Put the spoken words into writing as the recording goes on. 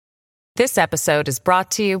This episode is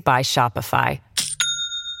brought to you by Shopify.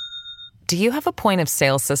 Do you have a point of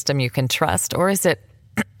sale system you can trust, or is it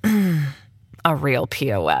a real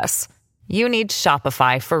POS? You need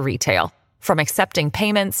Shopify for retail. From accepting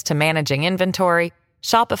payments to managing inventory,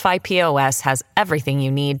 Shopify POS has everything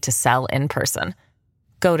you need to sell in person.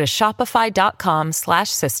 Go to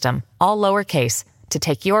shopify.com/system, all lowercase, to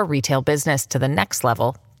take your retail business to the next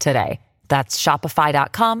level today. That's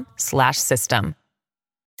shopify.com/system.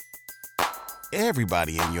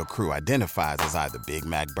 Everybody in your crew identifies as either Big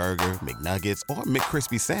Mac Burger, McNuggets, or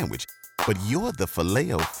McCrispy Sandwich. But you're the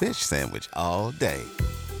Filet-O-Fish Sandwich all day.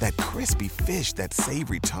 That crispy fish, that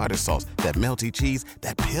savory tartar sauce, that melty cheese,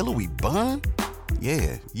 that pillowy bun.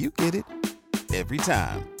 Yeah, you get it. Every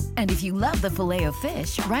time. And if you love the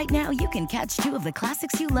Filet-O-Fish, right now you can catch two of the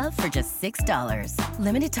classics you love for just $6.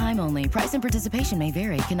 Limited time only. Price and participation may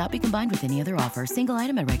vary. Cannot be combined with any other offer. Single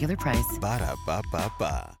item at regular price.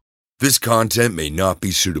 Ba-da-ba-ba-ba. This content may not be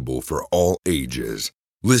suitable for all ages.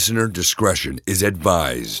 Listener discretion is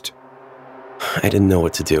advised. I didn't know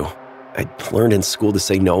what to do. I learned in school to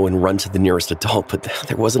say no and run to the nearest adult, but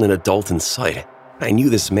there wasn't an adult in sight. I knew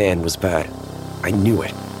this man was bad. I knew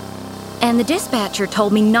it. And the dispatcher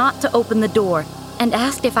told me not to open the door and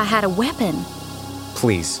asked if I had a weapon.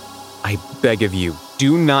 Please, I beg of you,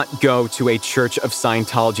 do not go to a Church of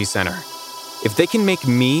Scientology center. If they can make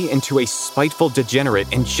me into a spiteful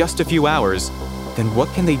degenerate in just a few hours, then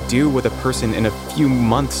what can they do with a person in a few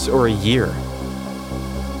months or a year?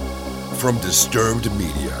 From Disturbed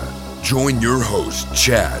Media, join your host,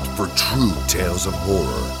 Chad, for true tales of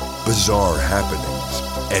horror, bizarre happenings,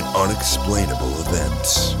 and unexplainable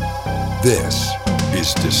events. This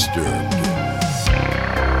is Disturbed.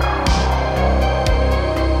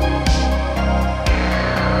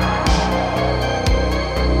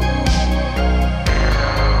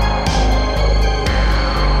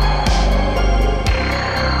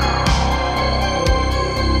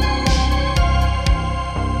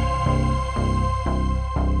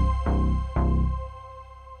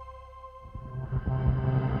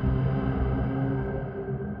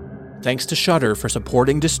 Thanks to Shudder for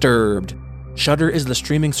supporting Disturbed. Shudder is the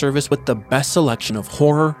streaming service with the best selection of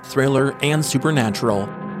horror, thriller, and supernatural,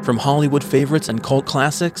 from Hollywood favorites and cult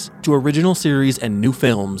classics to original series and new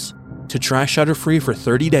films. To try Shudder free for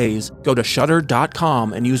 30 days, go to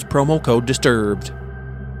shudder.com and use promo code DISTURBED.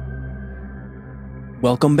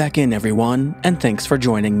 Welcome back in, everyone, and thanks for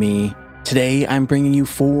joining me. Today I'm bringing you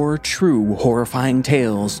 4 true horrifying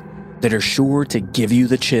tales that are sure to give you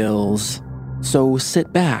the chills. So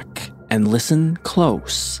sit back and listen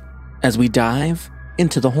close as we dive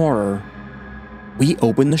into the horror. We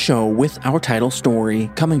open the show with our title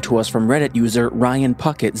story coming to us from Reddit user Ryan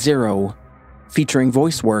Puckett0, featuring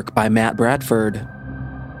voice work by Matt Bradford.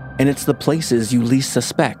 And it's the places you least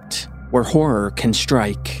suspect where horror can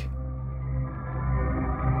strike.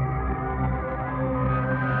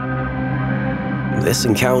 This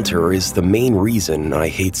encounter is the main reason I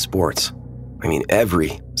hate sports. I mean,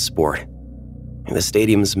 every sport. The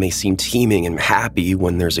stadiums may seem teeming and happy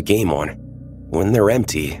when there's a game on. When they're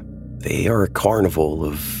empty, they are a carnival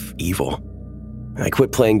of evil. I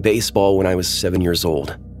quit playing baseball when I was 7 years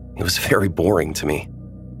old. It was very boring to me.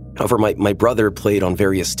 However, my brother played on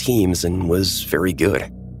various teams and was very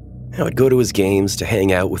good. I would go to his games to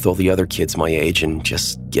hang out with all the other kids my age and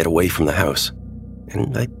just get away from the house.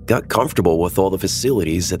 And I got comfortable with all the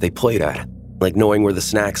facilities that they played at, like knowing where the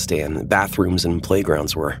snack stand, the bathrooms, and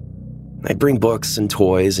playgrounds were. I'd bring books and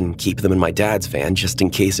toys and keep them in my dad's van just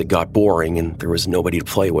in case it got boring and there was nobody to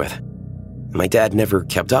play with. My dad never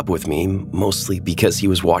kept up with me, mostly because he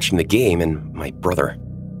was watching the game and my brother.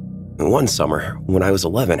 One summer, when I was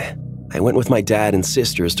 11, I went with my dad and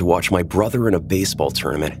sisters to watch my brother in a baseball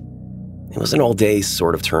tournament. It was an all-day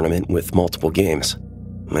sort of tournament with multiple games.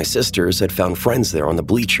 My sisters had found friends there on the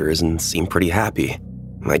bleachers and seemed pretty happy.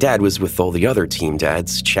 My dad was with all the other team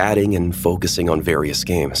dads, chatting and focusing on various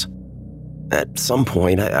games. At some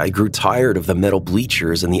point, I grew tired of the metal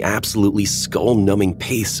bleachers and the absolutely skull-numbing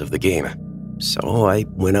pace of the game. So I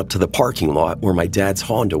went up to the parking lot where my dad's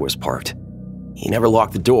Honda was parked. He never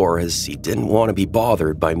locked the door as he didn't want to be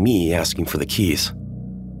bothered by me asking for the keys.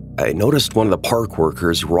 I noticed one of the park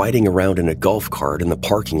workers riding around in a golf cart in the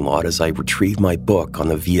parking lot as I retrieved my book on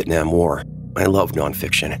the Vietnam War. I love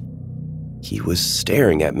nonfiction. He was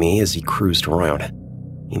staring at me as he cruised around.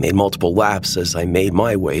 He made multiple laps as I made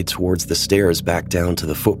my way towards the stairs back down to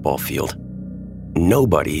the football field.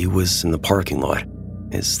 Nobody was in the parking lot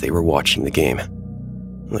as they were watching the game.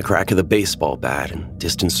 The crack of the baseball bat and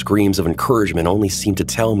distant screams of encouragement only seemed to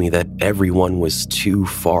tell me that everyone was too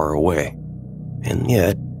far away. And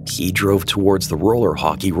yet, He drove towards the roller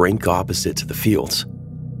hockey rink opposite to the fields.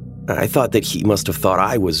 I thought that he must have thought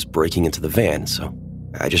I was breaking into the van, so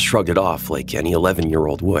I just shrugged it off like any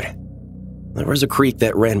 11-year-old would. There was a creek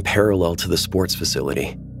that ran parallel to the sports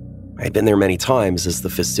facility. I'd been there many times, as the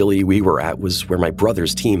facility we were at was where my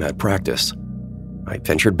brother's team had practice. I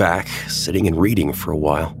ventured back, sitting and reading for a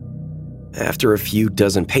while. After a few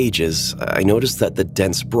dozen pages, I noticed that the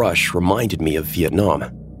dense brush reminded me of Vietnam,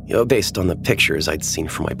 based on the pictures I'd seen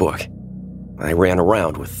from my book. I ran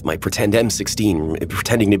around with my pretend M16,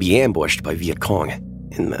 pretending to be ambushed by Viet Cong,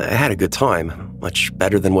 and I had a good time, much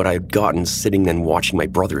better than what I'd gotten sitting and watching my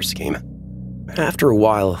brother's game. After a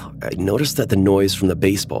while, I noticed that the noise from the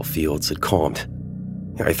baseball fields had calmed.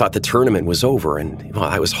 I thought the tournament was over, and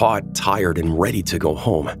I was hot, tired, and ready to go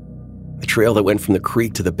home. The trail that went from the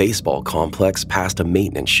creek to the baseball complex passed a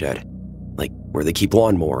maintenance shed, like where they keep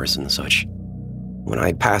lawnmowers and such. When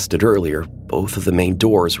I'd passed it earlier, both of the main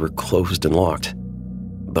doors were closed and locked.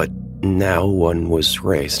 But now one was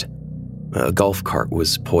raised. A golf cart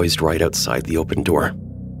was poised right outside the open door.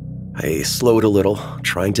 I slowed a little,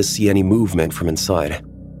 trying to see any movement from inside.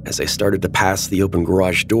 As I started to pass the open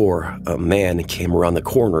garage door, a man came around the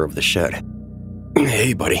corner of the shed.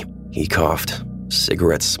 "Hey, buddy," he coughed,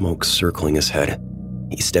 cigarette smoke circling his head.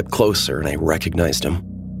 He stepped closer and I recognized him.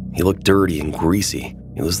 He looked dirty and greasy.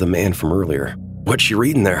 It was the man from earlier. "What you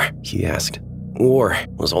reading there?" he asked. "War,"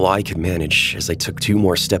 was all I could manage as I took 2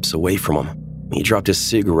 more steps away from him. He dropped his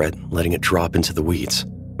cigarette, letting it drop into the weeds.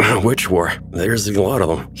 "Which war? There's a lot of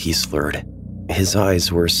them," he slurred. His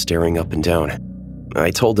eyes were staring up and down. I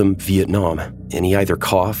told him Vietnam, and he either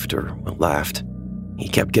coughed or laughed. He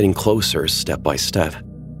kept getting closer step by step.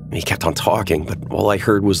 He kept on talking, but all I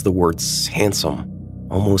heard was the words handsome,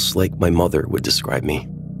 almost like my mother would describe me.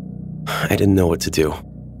 I didn't know what to do.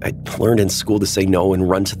 I'd learned in school to say no and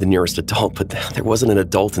run to the nearest adult, but there wasn't an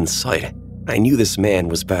adult in sight. I knew this man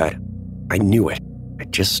was bad. I knew it. I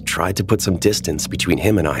just tried to put some distance between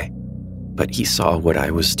him and I. But he saw what I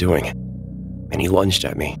was doing, and he lunged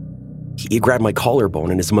at me. He grabbed my collarbone,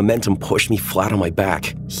 and his momentum pushed me flat on my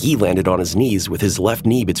back. He landed on his knees with his left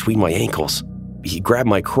knee between my ankles. He grabbed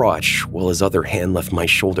my crotch while his other hand left my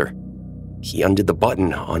shoulder. He undid the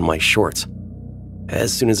button on my shorts.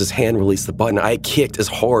 As soon as his hand released the button, I kicked as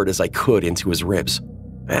hard as I could into his ribs.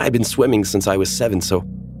 I'd been swimming since I was 7, so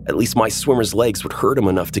at least my swimmer's legs would hurt him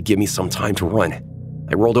enough to give me some time to run.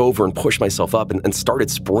 I rolled over and pushed myself up and started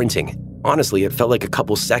sprinting. Honestly, it felt like a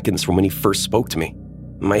couple seconds from when he first spoke to me.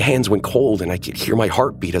 My hands went cold and I could hear my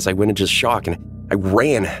heartbeat as I went into shock, and I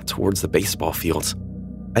ran towards the baseball fields.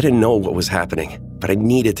 I didn't know what was happening, but I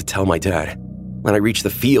needed to tell my dad. When I reached the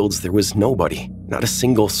fields, there was nobody, not a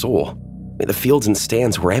single soul. The fields and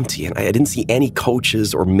stands were empty, and I didn't see any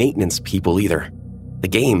coaches or maintenance people either. The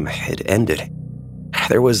game had ended.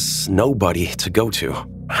 There was nobody to go to.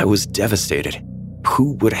 I was devastated.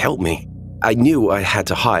 Who would help me? I knew I had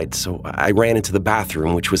to hide, so I ran into the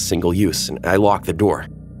bathroom, which was single use, and I locked the door.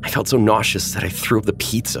 I felt so nauseous that I threw up the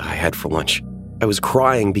pizza I had for lunch. I was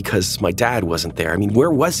crying because my dad wasn't there. I mean, where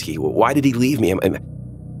was he? Why did he leave me? Am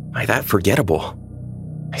I that forgettable?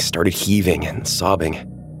 I started heaving and sobbing.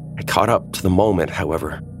 I caught up to the moment,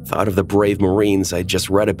 however, thought of the brave Marines I'd just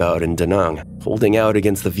read about in Da Nang, holding out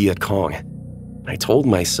against the Viet Cong. I told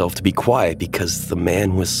myself to be quiet because the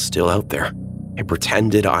man was still out there. I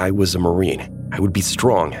pretended I was a Marine. I would be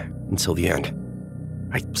strong until the end.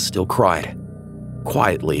 I still cried,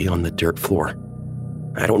 quietly on the dirt floor.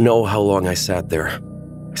 I don't know how long I sat there.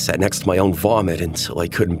 I sat next to my own vomit until I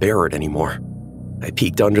couldn't bear it anymore. I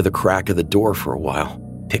peeked under the crack of the door for a while,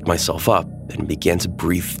 picked myself up, and began to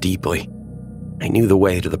breathe deeply. I knew the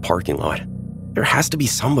way to the parking lot. There has to be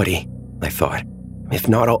somebody, I thought. If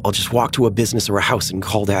not, I'll just walk to a business or a house and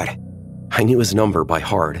call Dad. I knew his number by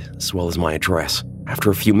heart, as well as my address. After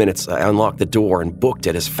a few minutes, I unlocked the door and booked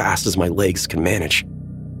it as fast as my legs could manage.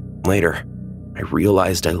 Later, I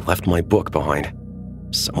realized I left my book behind,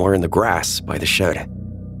 somewhere in the grass by the shed.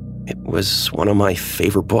 It was one of my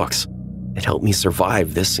favorite books. It helped me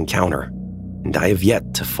survive this encounter, and I have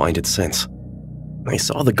yet to find it since. I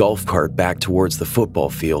saw the golf cart back towards the football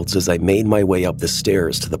fields as I made my way up the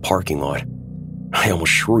stairs to the parking lot. I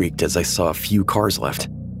almost shrieked as I saw a few cars left.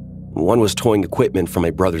 One was towing equipment from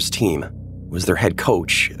my brother's team. It was their head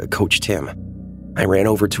coach, Coach Tim. I ran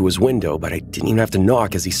over to his window, but I didn't even have to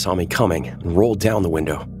knock as he saw me coming and rolled down the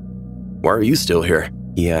window. "Why are you still here?"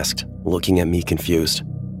 he asked, looking at me confused.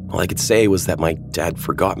 All I could say was that my dad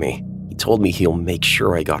forgot me. He told me he'll make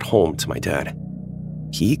sure I got home to my dad.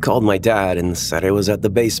 He called my dad and said I was at the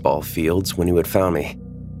baseball fields when he had found me.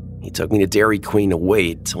 He took me to Dairy Queen to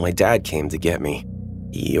wait till my dad came to get me.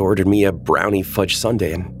 He ordered me a brownie fudge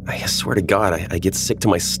sundae, and I swear to God, I get sick to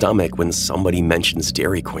my stomach when somebody mentions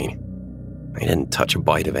Dairy Queen. I didn't touch a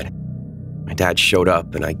bite of it. My dad showed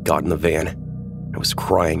up and I got in the van. I was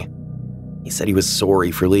crying. He said he was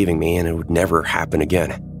sorry for leaving me and it would never happen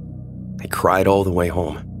again. I cried all the way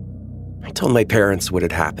home. I told my parents what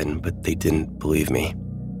had happened, but they didn't believe me.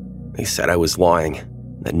 They said I was lying,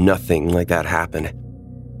 that nothing like that happened.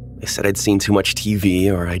 They said I'd seen too much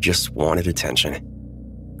TV or I just wanted attention.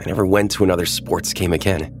 I never went to another sports game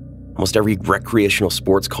again. Almost every recreational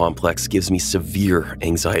sports complex gives me severe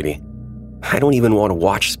anxiety. I don't even want to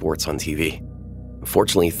watch sports on TV.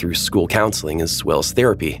 Fortunately, through school counseling as well as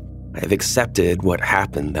therapy, I have accepted what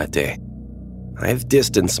happened that day. I have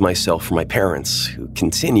distanced myself from my parents, who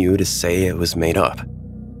continue to say it was made up.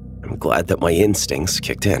 I'm glad that my instincts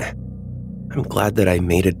kicked in. I'm glad that I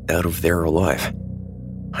made it out of there alive.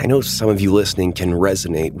 I know some of you listening can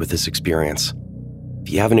resonate with this experience.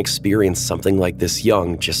 If you haven't experienced something like this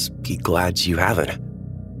young, just be glad you haven't.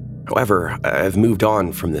 However, I've moved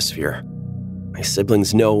on from this fear. My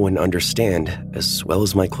siblings know and understand, as well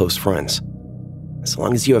as my close friends. As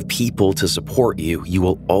long as you have people to support you, you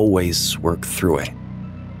will always work through it.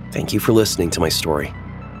 Thank you for listening to my story.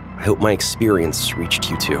 I hope my experience reached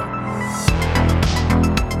you too.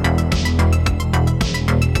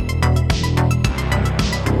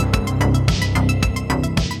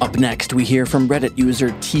 Up next, we hear from Reddit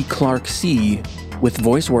user T. Clark C. with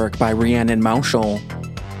voice work by Rhiannon Mauschel,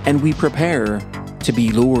 and we prepare to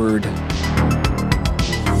be lured.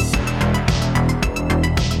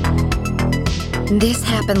 This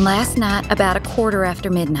happened last night about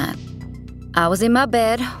midnight. I was in my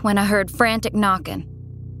bed when I heard frantic knocking.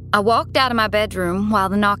 I walked out of my bedroom while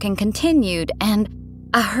the knocking continued, and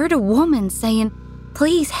I heard a woman saying,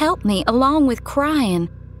 "Please help me," along with crying,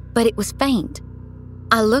 but it was faint.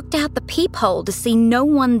 I looked out the peephole to see no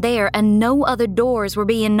one there and no other doors were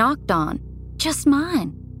being knocked on, just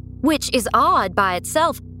mine, which is odd by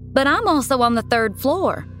itself, but I'm also on the 3rd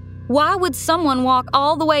floor. Why would someone walk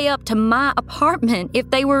all the way up to my apartment if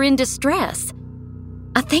they were in distress?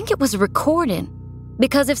 I think it was a recording,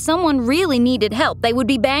 because if someone really needed help, they would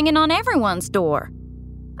be banging on everyone's door.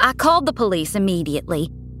 I called the police immediately,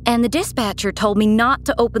 and the dispatcher told me not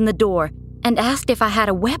to open the door and asked if I had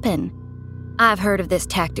a weapon. I've heard of this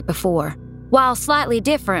tactic before, while slightly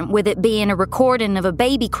different with it being a recording of a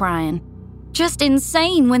baby crying. Just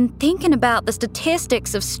insane when thinking about the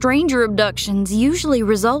statistics of stranger abductions usually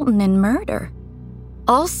resulting in murder.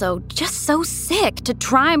 Also, just so sick to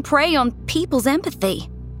try and prey on people's empathy.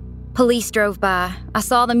 Police drove by. I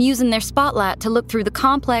saw them using their spotlight to look through the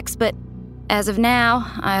complex, but as of now,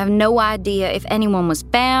 I have no idea if anyone was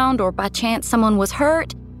found or by chance someone was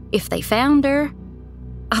hurt, if they found her.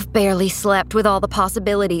 I've barely slept with all the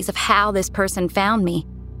possibilities of how this person found me.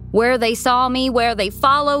 Where they saw me, where they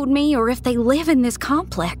followed me, or if they live in this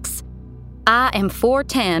complex. I am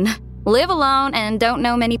 4'10", live alone, and don't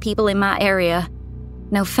know many people in my area.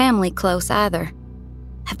 No family close either.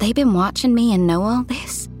 Have they been watching me and know all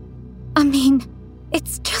this? I mean,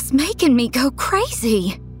 it's just making me go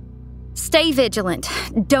crazy. Stay vigilant.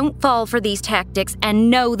 Don't fall for these tactics, and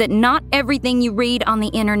know that not everything you read on the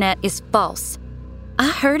internet is false. I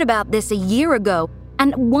heard about this a year ago,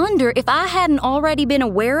 and wonder if I hadn't already been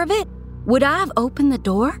aware of it, would I have opened the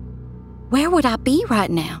door? Where would I be right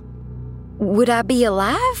now? Would I be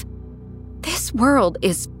alive? This world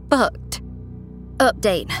is fucked.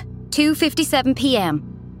 Update, 2:57 p.m.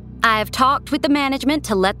 I have talked with the management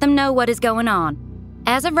to let them know what is going on.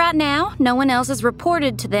 As of right now, no one else has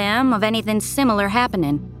reported to them of anything similar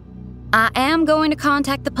happening. I am going to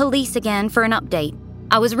contact the police again for an update.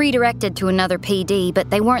 I was redirected to another PD, but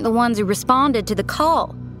they weren't the ones who responded to the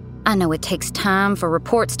call. I know it takes time for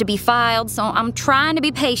reports to be filed, so I'm trying to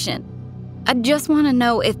be patient. I just want to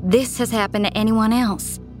know if this has happened to anyone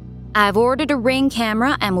else. I've ordered a Ring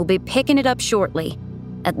camera and will be picking it up shortly.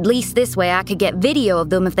 At least this way I could get video of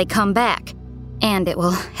them if they come back, and it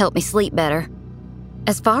will help me sleep better.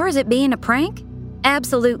 As far as it being a prank,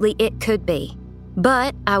 absolutely it could be.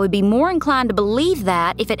 But I would be more inclined to believe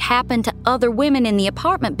that if it happened to other women in the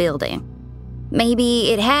apartment building.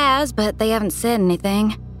 Maybe it has, but they haven't said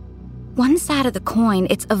anything. One side of the coin,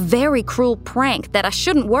 it's a very cruel prank that I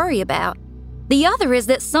shouldn't worry about. The other is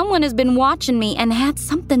that someone has been watching me and had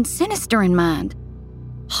something sinister in mind.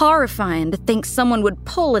 Horrifying to think someone would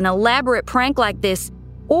pull an elaborate prank like this,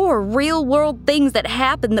 or real-world things that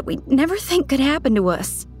happen that we never think could happen to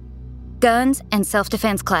us. Guns and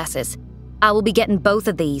self-defense classes. I will be getting both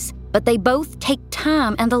of these, but they both take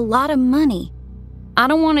time and a lot of money. I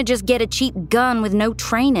don't want to just get a cheap gun with no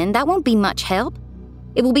training. That won't be much help.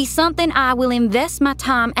 It will be something I will invest my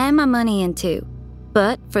time and my money into.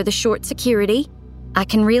 But for the short security, I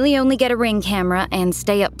can really only get a Ring camera and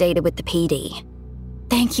stay updated with the PD.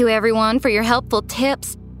 Thank you everyone for your helpful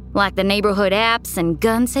tips, like the neighborhood apps and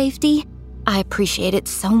gun safety. I appreciate it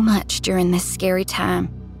so much during this scary time.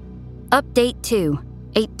 Update 2,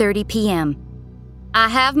 8:30 p.m. I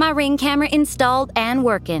have my Ring camera installed and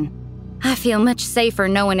working. I feel much safer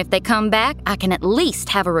knowing if they come back, I can at least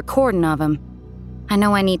have a recording of them. I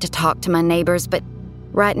know I need to talk to my neighbors, but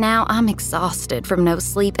right now I'm exhausted from no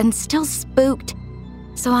sleep and still spooked,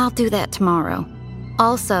 so I'll do that tomorrow.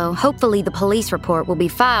 Also, hopefully the police report will be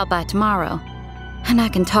filed by tomorrow, and I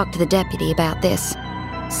can talk to the deputy about this,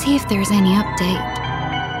 see if there's any update.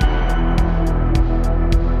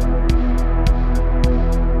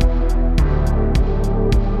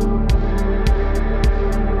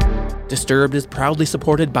 Disturbed is proudly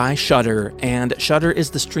supported by Shudder, and Shudder is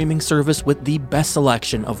the streaming service with the best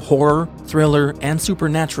selection of horror, thriller, and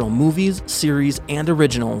supernatural movies, series, and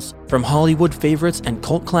originals. From Hollywood favorites and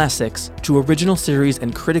cult classics to original series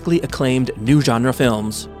and critically acclaimed new genre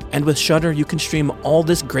films. And with Shudder, you can stream all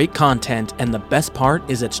this great content, and the best part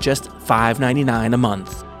is it's just $5.99 a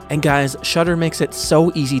month. And guys, Shudder makes it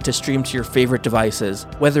so easy to stream to your favorite devices,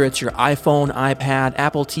 whether it's your iPhone, iPad,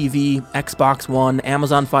 Apple TV, Xbox One,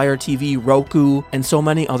 Amazon Fire TV, Roku, and so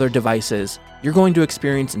many other devices. You're going to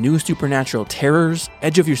experience new supernatural terrors,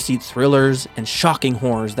 edge-of-your-seat thrillers, and shocking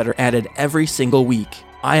horrors that are added every single week.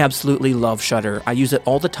 I absolutely love Shudder. I use it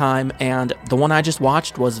all the time, and the one I just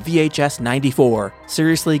watched was VHS 94.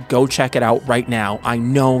 Seriously, go check it out right now. I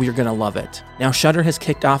know you're gonna love it. Now, Shudder has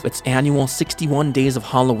kicked off its annual 61 Days of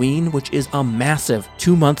Halloween, which is a massive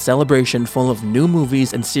 2-month celebration full of new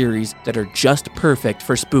movies and series that are just perfect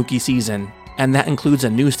for spooky season. And that includes a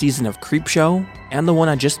new season of Creepshow, and the one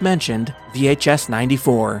I just mentioned, VHS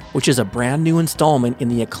 94, which is a brand new installment in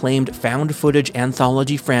the acclaimed found footage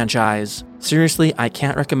anthology franchise. Seriously, I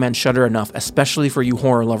can't recommend Shudder enough, especially for you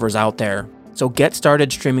horror lovers out there. So get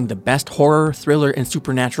started streaming the best horror, thriller, and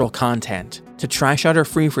supernatural content. To try Shudder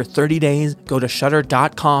free for 30 days, go to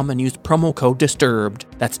shudder.com and use promo code DISTURBED.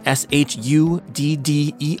 That's SHUDDER.com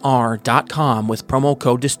with promo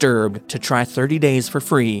code DISTURBED to try 30 days for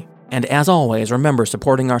free. And as always, remember,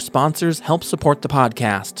 supporting our sponsors helps support the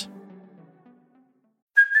podcast.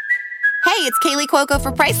 Hey, it's Kaylee Cuoco for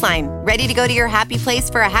Priceline. Ready to go to your happy place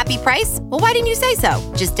for a happy price? Well, why didn't you say so?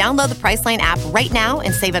 Just download the Priceline app right now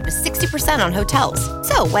and save up to 60% on hotels.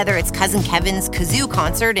 So whether it's Cousin Kevin's Kazoo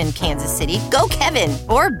Concert in Kansas City, go Kevin,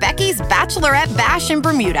 or Becky's Bachelorette Bash in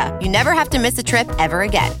Bermuda, you never have to miss a trip ever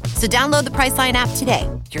again. So download the Priceline app today.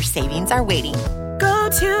 Your savings are waiting. Go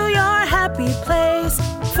to your happy place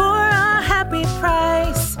for a happy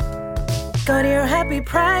price. Go to your happy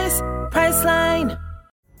price, Priceline.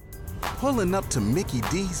 Pulling up to Mickey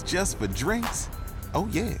D's just for drinks? Oh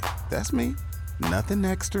yeah, that's me. Nothing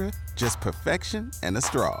extra, just perfection and a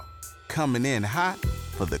straw. Coming in hot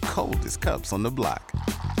for the coldest cups on the block.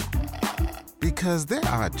 Because there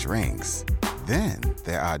are drinks. Then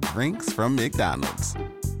there are drinks from McDonald's.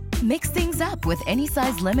 Mix things up with any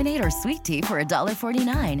size lemonade or sweet tea for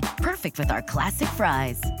 $1.49. Perfect with our classic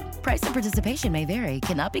fries. Price and participation may vary.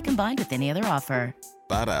 Cannot be combined with any other offer.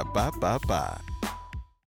 Ba-da-ba-ba-ba.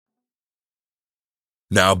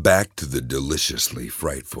 Now back to the deliciously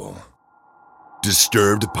frightful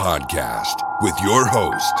Disturbed Podcast with your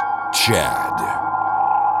host, Chad.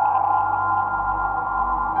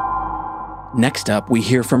 Next up, we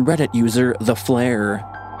hear from Reddit user The Flare,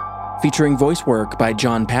 featuring voice work by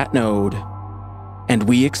John Patnode, and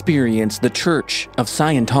we experience the Church of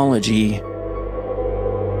Scientology.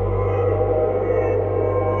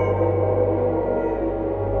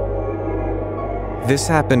 This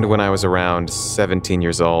happened when I was around 17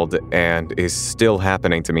 years old and is still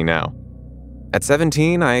happening to me now. At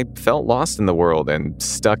 17, I felt lost in the world and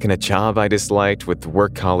stuck in a job I disliked with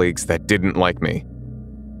work colleagues that didn't like me.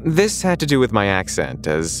 This had to do with my accent,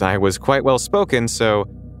 as I was quite well spoken, so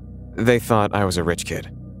they thought I was a rich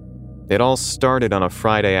kid. It all started on a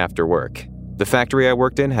Friday after work. The factory I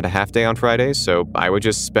worked in had a half day on Fridays, so I would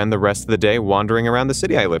just spend the rest of the day wandering around the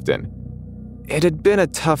city I lived in. It had been a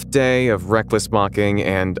tough day of reckless mocking,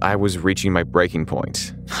 and I was reaching my breaking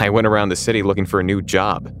point. I went around the city looking for a new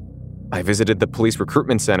job. I visited the police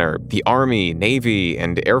recruitment center, the Army, Navy,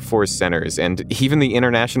 and Air Force centers, and even the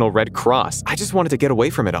International Red Cross. I just wanted to get away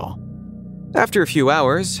from it all. After a few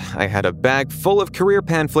hours, I had a bag full of career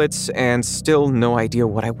pamphlets and still no idea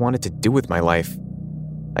what I wanted to do with my life.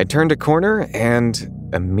 I turned a corner and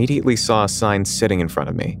immediately saw a sign sitting in front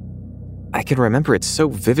of me. I can remember it so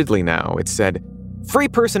vividly now. It said, "Free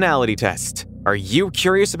personality test. Are you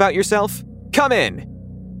curious about yourself? Come in."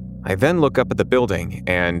 I then look up at the building,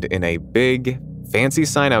 and in a big, fancy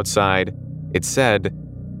sign outside, it said,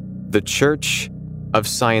 "The Church of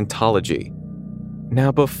Scientology."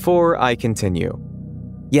 Now, before I continue,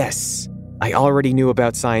 yes, I already knew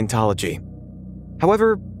about Scientology.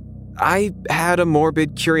 However, I had a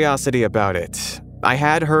morbid curiosity about it. I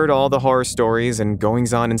had heard all the horror stories and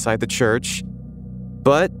goings-on inside the church,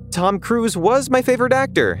 but Tom Cruise was my favorite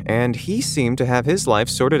actor, and he seemed to have his life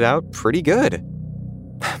sorted out pretty good.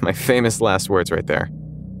 My famous last words right there.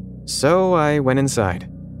 So I went inside.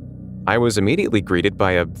 I was immediately greeted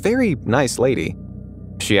by a very nice lady.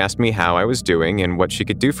 She asked me how I was doing and what she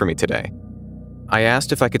could do for me today. I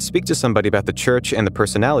asked if I could speak to somebody about the church and the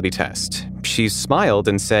personality test. She smiled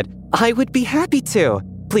and said, "I would be happy to.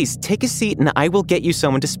 Please take a seat and I will get you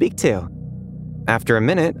someone to speak to." After a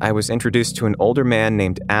minute, I was introduced to an older man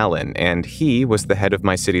named Alan, and he was the head of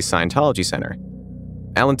my city's Scientology center.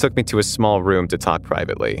 Alan took me to a small room to talk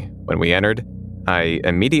privately. When we entered, I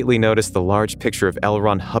immediately noticed the large picture of L.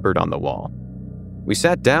 Ron Hubbard on the wall. We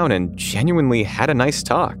sat down and genuinely had a nice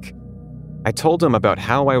talk. I told him about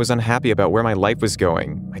how I was unhappy about where my life was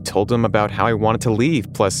going. I told him about how I wanted to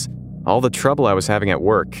leave, plus all the trouble I was having at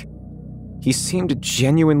work. He seemed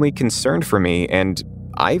genuinely concerned for me, and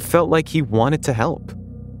I felt like he wanted to help.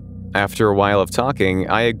 After a while of talking,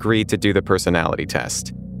 I agreed to do the personality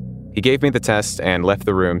test. He gave me the test and left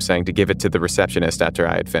the room, saying to give it to the receptionist after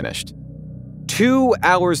I had finished. 2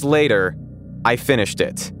 hours later, I finished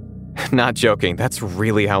it. Not joking, that's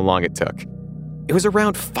really how long it took. It was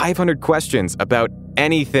around 500 questions about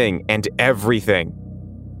anything and everything.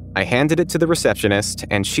 I handed it to the receptionist,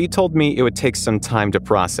 and she told me it would take some time to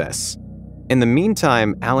process. In the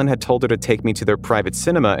meantime, Alan had told her to take me to their private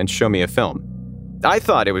cinema and show me a film. I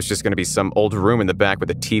thought it was just going to be some old room in the back with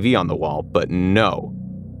a TV on the wall, but no.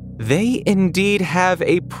 They indeed have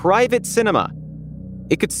a private cinema.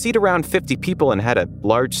 It could seat around 50 people and had a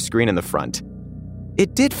large screen in the front.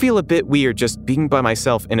 It did feel a bit weird just being by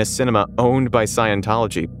myself in a cinema owned by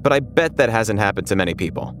Scientology, but I bet that hasn't happened to many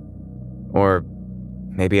people. Or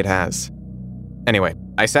maybe it has. Anyway,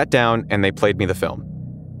 I sat down and they played me the film.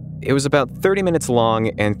 It was about 30 minutes long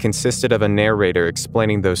and consisted of a narrator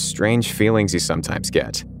explaining those strange feelings you sometimes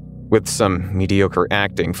get, with some mediocre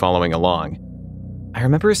acting following along. I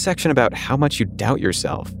remember a section about how much you doubt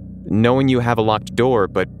yourself, knowing you have a locked door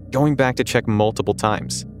but going back to check multiple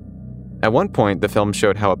times. At one point, the film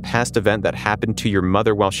showed how a past event that happened to your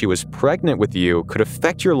mother while she was pregnant with you could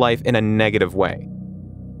affect your life in a negative way.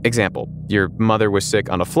 Example, your mother was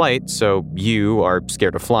sick on a flight, so you are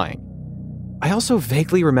scared of flying. I also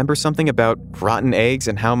vaguely remember something about rotten eggs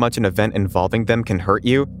and how much an event involving them can hurt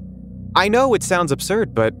you. I know it sounds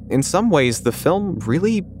absurd, but in some ways, the film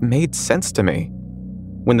really made sense to me.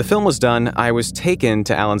 When the film was done, I was taken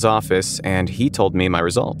to Alan's office and he told me my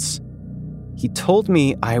results. He told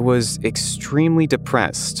me I was extremely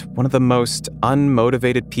depressed, one of the most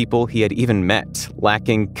unmotivated people he had even met,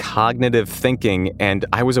 lacking cognitive thinking, and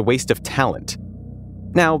I was a waste of talent.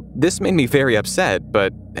 Now, this made me very upset,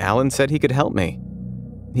 but Alan said he could help me.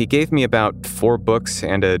 He gave me about 4 books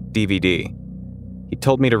and a DVD. He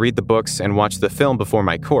told me to read the books and watch the film before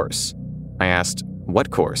my course. I asked,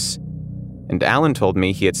 what course? And Alan told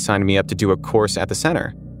me he had signed me up to do a course at the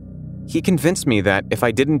center. He convinced me that if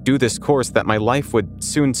I didn't do this course, that my life would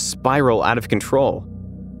soon spiral out of control.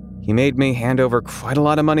 He made me hand over quite a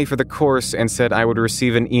lot of money for the course and said I would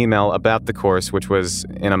receive an email about the course, which was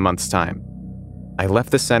in a month's time. I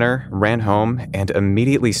left the center, ran home, and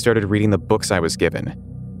immediately started reading the books I was given.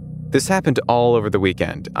 This happened all over the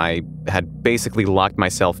weekend. I had basically locked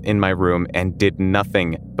myself in my room and did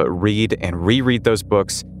nothing but read and reread those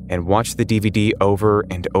books and watch the DVD over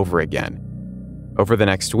and over again. Over the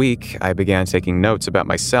next week, I began taking notes about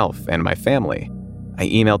myself and my family. I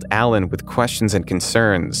emailed Alan with questions and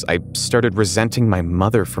concerns. I started resenting my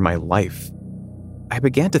mother for my life. I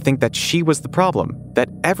began to think that she was the problem, that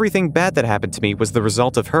everything bad that happened to me was the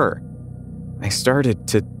result of her. I started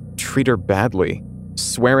to treat her badly,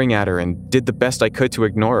 swearing at her, and did the best I could to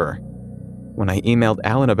ignore her. When I emailed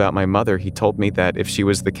Alan about my mother, he told me that if she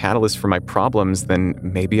was the catalyst for my problems, then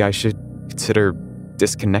maybe I should consider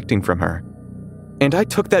disconnecting from her. And I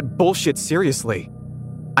took that bullshit seriously.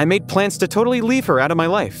 I made plans to totally leave her out of my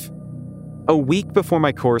life. A week before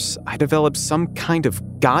my course, I developed some kind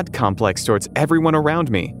of God complex towards everyone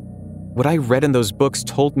around me. What I read in those books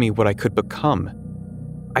told me what I could become.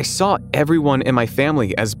 I saw everyone in my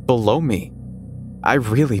family as below me. I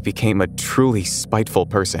really became a truly spiteful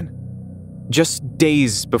person. Just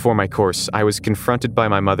days before my course, I was confronted by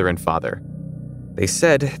my mother and father. They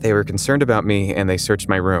said they were concerned about me and they searched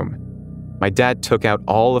my room. My dad took out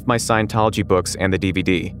all of my Scientology books and the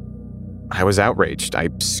DVD. I was outraged. I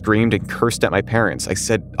screamed and cursed at my parents. I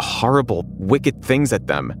said horrible, wicked things at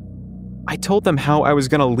them. I told them how I was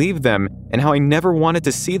going to leave them and how I never wanted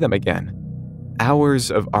to see them again.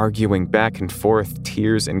 Hours of arguing back and forth,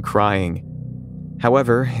 tears and crying.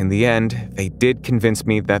 However, in the end, they did convince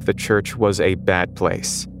me that the church was a bad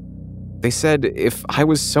place. They said if I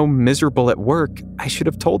was so miserable at work, I should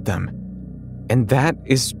have told them. And that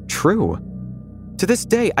is true. To this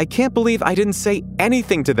day, I can't believe I didn't say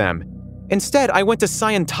anything to them. Instead, I went to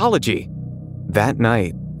Scientology. That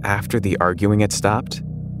night, after the arguing had stopped,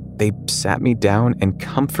 they sat me down and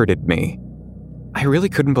comforted me. I really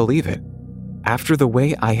couldn't believe it. After the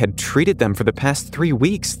way I had treated them for the past 3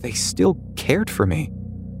 weeks, they still cared for me.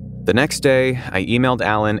 The next day, I emailed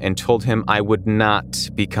Alan and told him I would not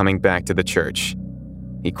be coming back to the church.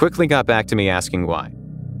 He quickly got back to me asking why,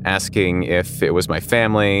 asking if it was my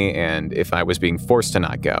family and if I was being forced to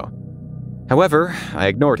not go. However, I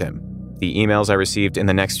ignored him. The emails I received in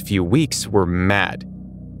the next few weeks were mad.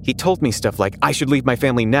 He told me stuff like I should leave my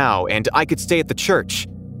family now and I could stay at the church.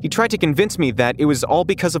 He tried to convince me that it was all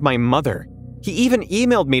because of my mother. He even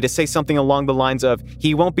emailed me to say something along the lines of,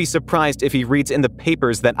 he won't be surprised if he reads in the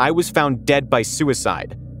papers that I was found dead by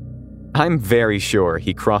suicide. I'm very sure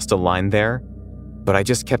he crossed a line there, but I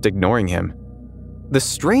just kept ignoring him. The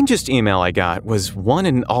strangest email I got was one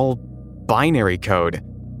in all binary code.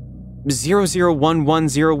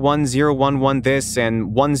 0011010111 this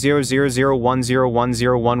and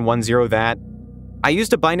 1000101010 that. I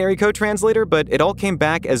used a binary code translator, but it all came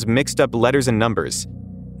back as mixed up letters and numbers.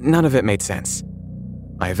 None of it made sense.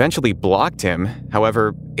 I eventually blocked him,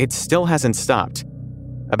 however, it still hasn't stopped.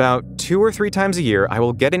 About 2 or 3 times a year, I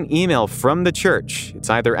will get an email from the church. It's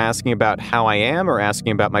either asking about how I am or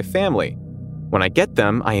asking about my family. When I get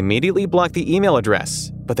them, I immediately block the email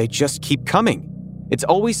address, but they just keep coming. It's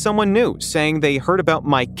always someone new saying they heard about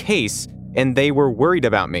my case and they were worried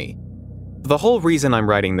about me. The whole reason I'm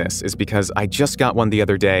writing this is because I just got one the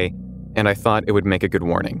other day and I thought it would make a good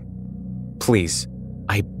warning. Please,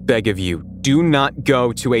 I beg of you, do not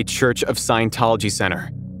go to a Church of Scientology center.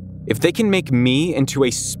 If they can make me into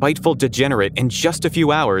a spiteful degenerate in just a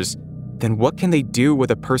few hours, then what can they do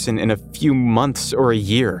with a person in a few months or a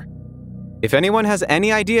year? If anyone has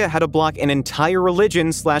any idea how to block an entire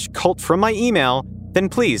religion/cult from my email, then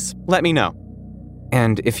please let me know.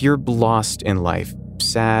 And if you're lost in life,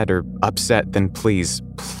 sad or upset, then please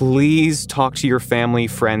talk to your family,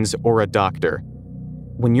 friends, or a doctor.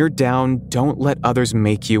 When you're down, don't let others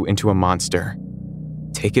make you into a monster.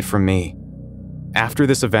 Take it from me. After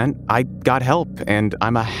this event, I got help, and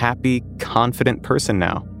I'm a happy, confident person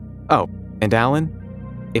now. Oh, and Alan,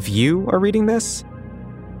 if you are reading this,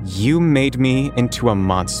 you made me into a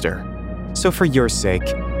monster. So for your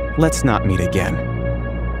sake, let's not meet again.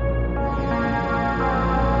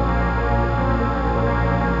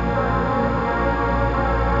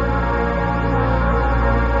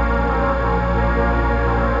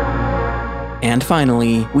 And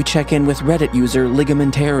finally, we check in with Reddit user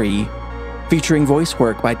Ligamentary, featuring voice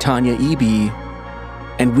work by Tanya Eby,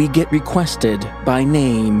 and we get requested by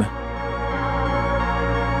name.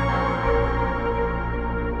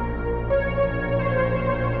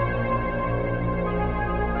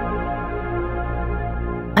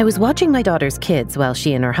 I was watching my daughter's kids while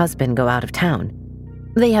she and her husband go out of town.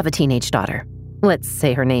 They have a teenage daughter. Let's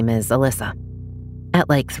say her name is Alyssa. At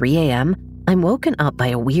like 3 a.m., I'm woken up by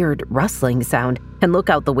a weird rustling sound and look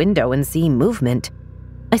out the window and see movement.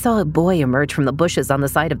 I saw a boy emerge from the bushes on the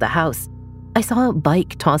side of the house. I saw a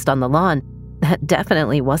bike tossed on the lawn. That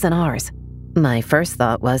definitely wasn't ours. My first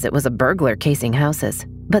thought was it was a burglar casing houses,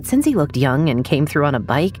 but since he looked young and came through on a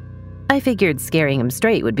bike, I figured scaring him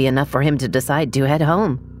straight would be enough for him to decide to head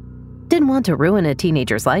home. Didn't want to ruin a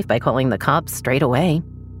teenager's life by calling the cops straight away.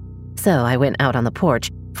 So I went out on the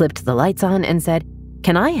porch, flipped the lights on, and said,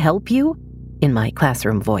 "Can I help you?" in my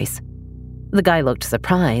classroom voice. The guy looked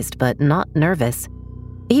surprised, but not nervous.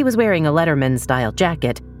 He was wearing a Letterman-style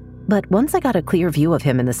jacket, but once I got a clear view of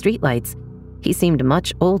him in the streetlights, he seemed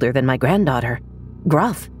much older than my granddaughter,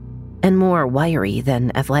 gruff, and more wiry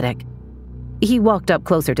than athletic. He walked up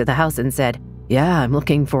closer to the house and said, "Yeah, I'm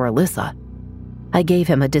looking for Alyssa." I gave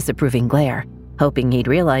him a disapproving glare, hoping he'd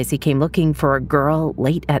realize he came looking for a girl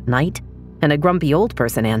late at night, and a grumpy old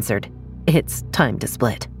person answered, "It's time to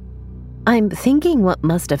split." I'm thinking what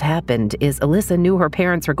must have happened is Alyssa knew her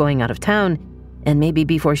parents were going out of town, and maybe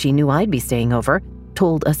before she knew I'd be staying over,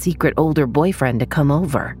 told a secret older boyfriend to come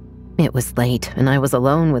over. It was late, and I was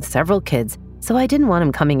alone with several kids, so I didn't want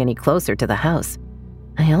him coming any closer to the house.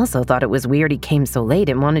 I also thought it was weird he came so late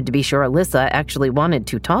and wanted to be sure Alyssa actually wanted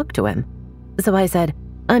to talk to him. So I said,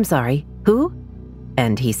 "I'm sorry, who?"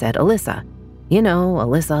 And he said, Alyssa. You know,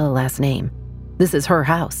 Alyssa, last name. This is her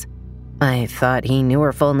house. I thought he knew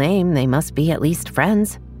her full name. They must be at least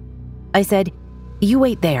friends. I said, you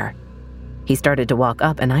wait there. He started to walk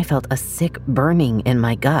up and I felt a sick burning in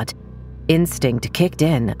my gut. Instinct kicked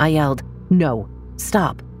in. I yelled, no,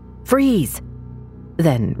 stop, freeze.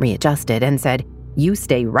 Then readjusted and said, you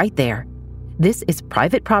stay right there. This is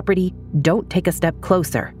private property. Don't take a step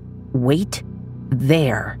closer. Wait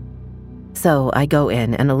there. So I go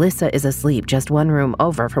in and Alyssa is asleep just one room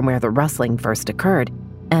over from where the rustling first occurred.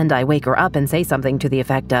 And I wake her up and say something to the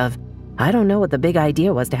effect of, I don't know what the big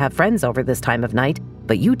idea was to have friends over this time of night,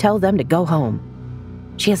 but you tell them to go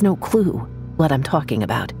home. She has no clue what I'm talking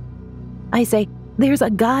about. I say, there's a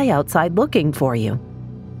guy outside looking for you.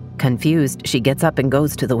 Confused, she gets up and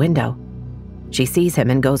goes to the window. She sees him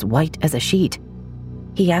and goes white as a sheet.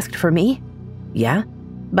 He asked for me? Yeah.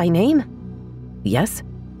 By name? Yes.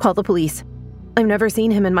 Call the police. I've never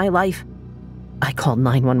seen him in my life. I called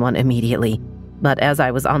 911 immediately, but as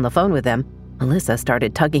I was on the phone with them, Alyssa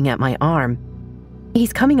started tugging at my arm.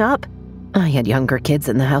 He's coming up. I had younger kids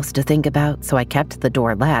in the house to think about, so I kept the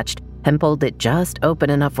door latched and pulled it just open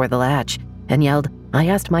enough for the latch and yelled, I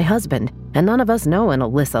asked my husband, and none of us know an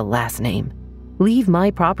Alyssa last name. Leave my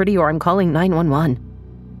property or I'm calling 911.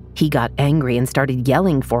 He got angry and started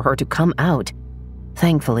yelling for her to come out.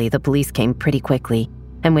 Thankfully, the police came pretty quickly,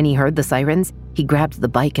 and when he heard the sirens, he grabbed the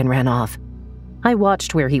bike and ran off. I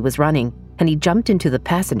watched where he was running, and he jumped into the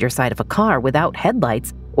passenger side of a car without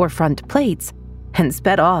headlights or front plates and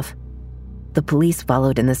sped off. The police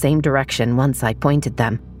followed in the same direction once I pointed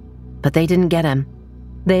them, but they didn't get him.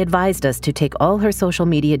 They advised us to take all her social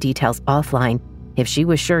media details offline if she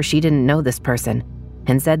was sure she didn't know this person,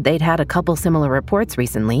 and said they'd had a couple similar reports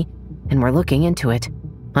recently and were looking into it.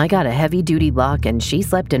 I got a heavy-duty lock and she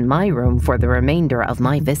slept in my room for the remainder of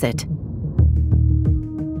my visit.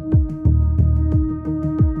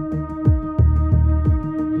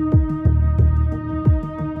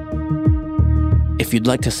 If you'd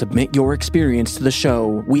like to submit your experience to the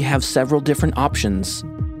show, we have several different options,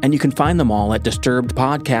 and you can find them all at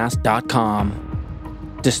DisturbedPodcast.com.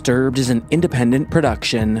 Disturbed is an independent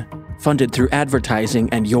production, funded through advertising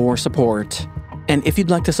and your support. And if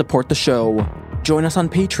you'd like to support the show, join us on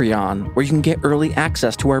Patreon, where you can get early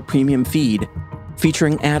access to our premium feed,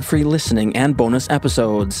 featuring ad-free listening and bonus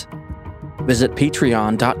episodes. Visit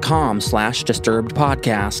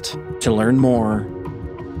patreon.com/disturbedpodcast to learn more.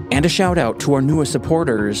 And a shout out to our newest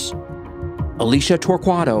supporters, Alicia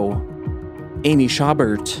Torquato, Amy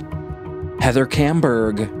Schaubert, Heather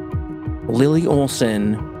Camberg, Lily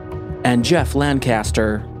Olson, and Jeff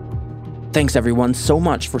Lancaster. Thanks everyone so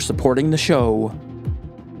much for supporting the show.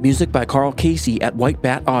 Music by Carl Casey at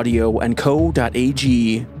Whitebat Audio and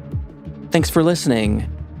Co.ag. Thanks for listening.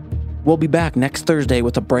 We'll be back next Thursday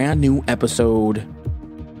with a brand new episode.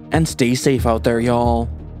 And stay safe out there, y'all.